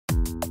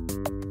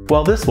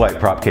While this white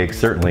prop cake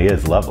certainly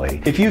is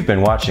lovely, if you've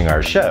been watching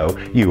our show,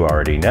 you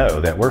already know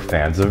that we're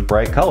fans of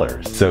bright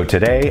colors. So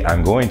today,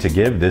 I'm going to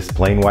give this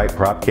plain white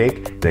prop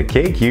cake the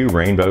KQ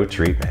Rainbow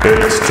treatment.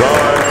 It's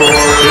time for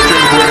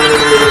Kitchen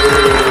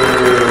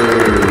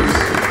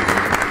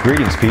Queers!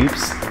 Greetings,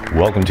 peeps.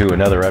 Welcome to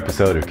another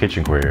episode of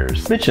Kitchen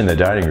Queers. Mitch in the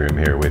dining room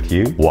here with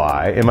you.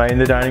 Why am I in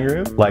the dining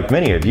room? Like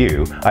many of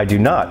you, I do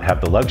not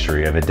have the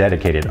luxury of a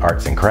dedicated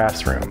arts and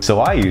crafts room, so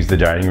I use the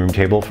dining room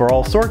table for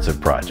all sorts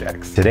of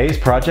projects. Today's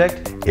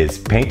project is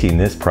painting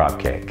this prop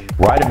cake.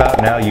 Right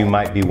about now, you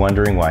might be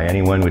wondering why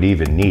anyone would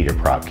even need a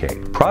prop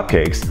cake. Prop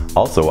cakes,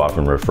 also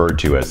often referred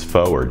to as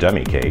faux or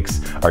dummy cakes,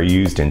 are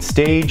used in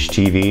stage,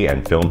 TV,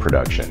 and film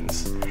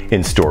productions,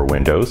 in store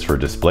windows for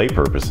display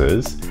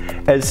purposes,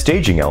 as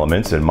staging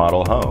elements in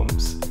model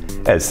homes,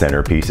 as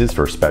centerpieces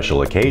for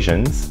special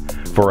occasions,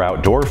 for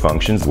outdoor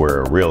functions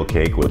where a real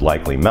cake would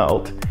likely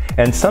melt,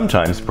 and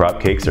sometimes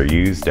prop cakes are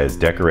used as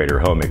decorator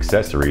home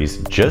accessories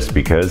just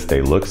because they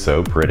look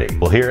so pretty.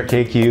 Well, here at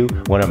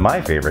KQ, one of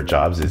my favorite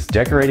jobs is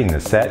decorating the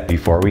set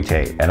before we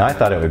tape, and I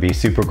thought it would be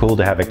super cool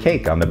to have a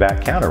cake on the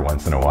back counter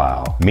once in a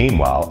while.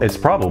 Meanwhile, it's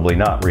probably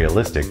not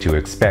realistic to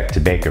expect to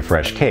bake a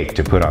fresh cake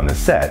to put on the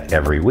set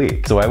every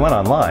week. So I went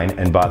online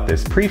and bought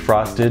this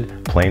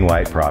pre-frosted plain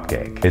white prop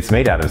cake. It's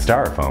made out of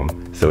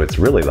styrofoam, so it's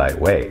really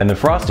lightweight, and the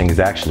frosting is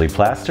actually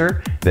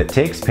plaster that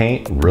takes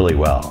paint really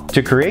well.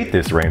 To create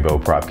this rainbow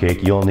prop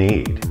cake, you'll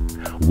need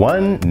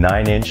one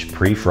 9-inch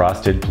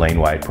pre-frosted plain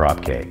white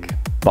prop cake,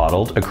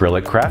 bottled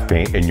acrylic craft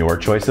paint in your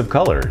choice of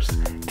colors.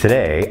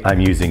 Today, I'm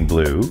using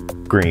blue,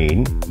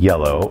 green,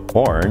 yellow,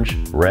 orange,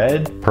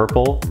 red,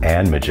 purple,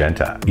 and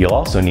magenta. You'll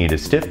also need a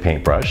stiff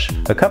paintbrush,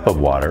 a cup of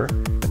water,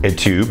 a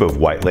tube of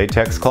white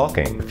latex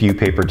caulking, a few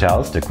paper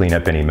towels to clean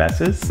up any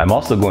messes. I'm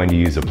also going to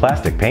use a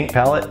plastic paint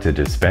palette to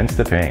dispense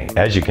the paint.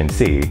 As you can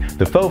see,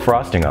 the faux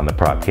frosting on the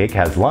prop cake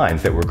has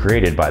lines that were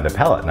created by the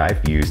palette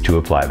knife used to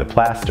apply the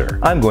plaster.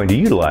 I'm going to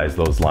utilize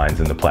those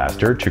lines in the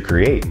plaster to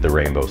create the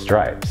rainbow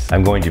stripes.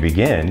 I'm going to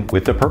begin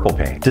with the purple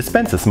paint.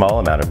 Dispense a small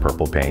amount of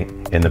purple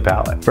paint in the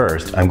palette.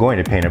 First, I'm going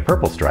to paint a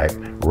purple stripe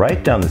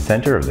right down the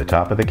center of the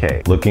top of the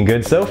cake. Looking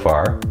good so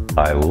far.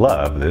 I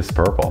love this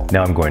purple.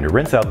 Now I'm going to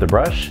rinse out the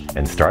brush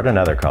and start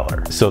another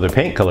color. So the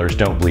paint colors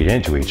don't bleed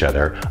into each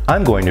other,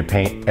 I'm going to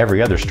paint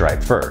every other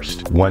stripe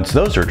first. Once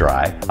those are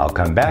dry, I'll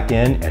come back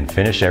in and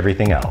finish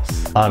everything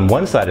else. On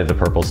one side of the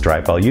purple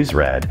stripe, I'll use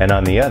red, and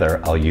on the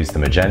other, I'll use the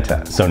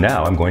magenta. So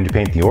now I'm going to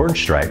paint the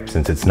orange stripe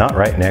since it's not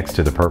right next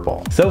to the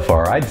purple. So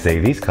far, I'd say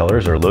these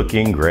colors are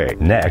looking great.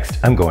 Next,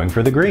 I'm going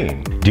for the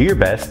green. Do your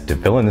best to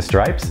fill in the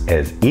stripes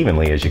as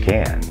evenly as you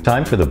can.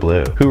 Time for the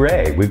blue.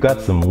 Hooray, we've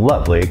got some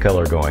lovely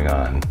color going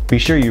on. Be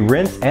sure you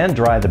rinse and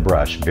dry the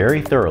brush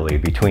very thoroughly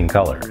between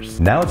colors.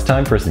 Now it's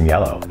time for some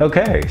yellow.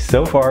 Okay,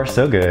 so far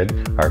so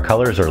good. Our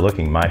colors are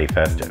looking mighty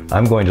festive.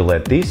 I'm going to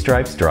let these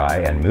stripes dry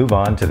and move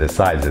on to the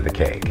sides of the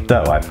cake.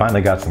 So I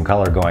finally got some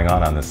color going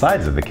on the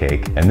sides of the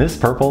cake, and this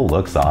purple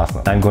looks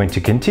awesome. I'm going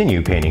to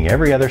continue painting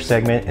every other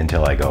segment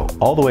until I go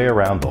all the way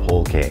around the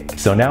whole cake.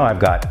 So now I've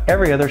got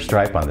every other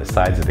stripe on the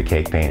sides of the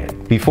cake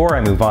painted. Before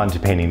I move on to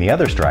painting the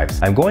other stripes,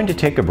 I'm going to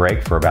take a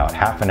break for about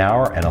half an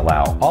hour and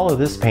allow all of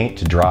this paint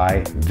to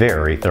dry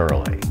very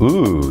thoroughly.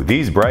 Ooh,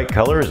 these bright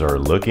colors are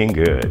looking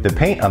good. The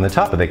paint on the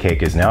top of the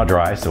cake is now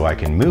dry, so I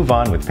can move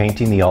on with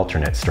painting the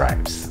alternate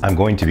stripes. I'm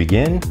going to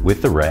begin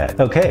with the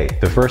red. Okay,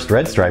 the first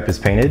red stripe is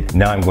painted.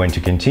 Now I'm going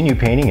to continue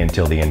painting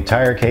until the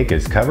entire cake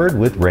is covered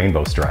with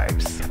rainbow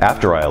stripes.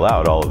 After I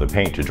allowed all of the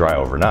paint to dry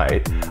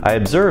overnight, I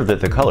observed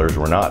that the colors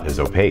were not as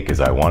opaque as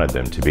I wanted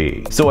them to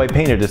be. So I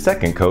painted a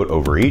second coat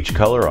over each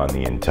color on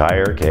the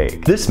entire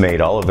cake. This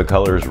made all of the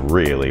colors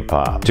really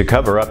pop. To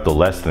cover up the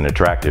less than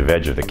attractive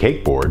edge of the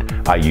cake board,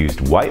 I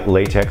used white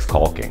latex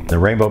caulking. The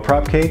rainbow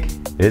prop cake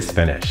is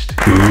finished.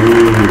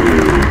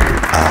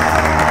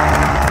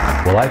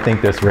 Well, I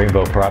think this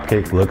rainbow prop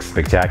cake looks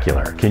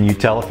spectacular. Can you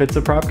tell if it's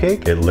a prop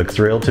cake? It looks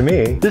real to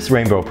me. This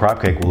rainbow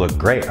prop cake will look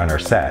great on our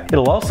set.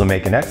 It'll also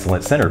make an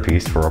excellent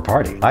centerpiece for a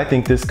party. I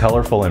think this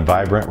colorful and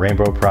vibrant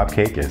rainbow prop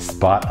cake is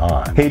spot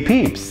on. Hey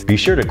peeps, be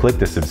sure to click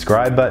the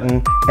subscribe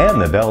button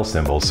and the bell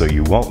symbol so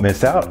you won't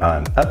miss out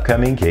on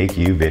upcoming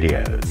KQ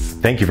videos.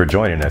 Thank you for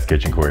joining us,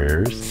 Kitchen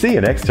Queers. See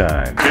you next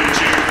time.